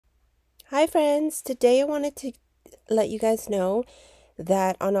Hi friends, today I wanted to let you guys know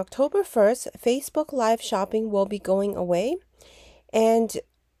that on October 1st, Facebook Live Shopping will be going away and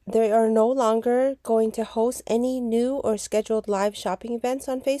they are no longer going to host any new or scheduled live shopping events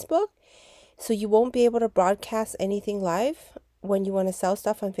on Facebook. So you won't be able to broadcast anything live when you want to sell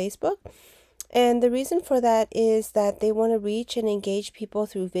stuff on Facebook. And the reason for that is that they want to reach and engage people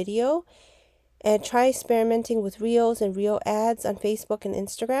through video and try experimenting with Reels and Reel ads on Facebook and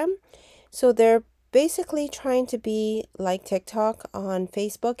Instagram. So they're basically trying to be like TikTok on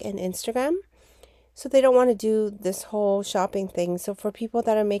Facebook and Instagram. So they don't want to do this whole shopping thing. So for people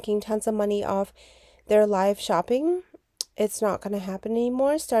that are making tons of money off their live shopping, it's not going to happen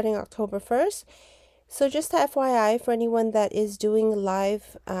anymore starting October 1st. So just FYI for anyone that is doing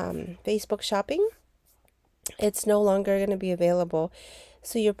live Facebook shopping, it's no longer going to be available.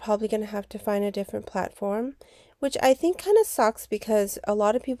 So you're probably going to have to find a different platform, which I think kind of sucks because a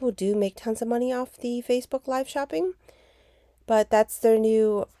lot of people do make tons of money off the Facebook live shopping. But that's their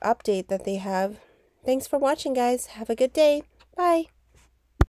new update that they have. Thanks for watching, guys. Have a good day. Bye.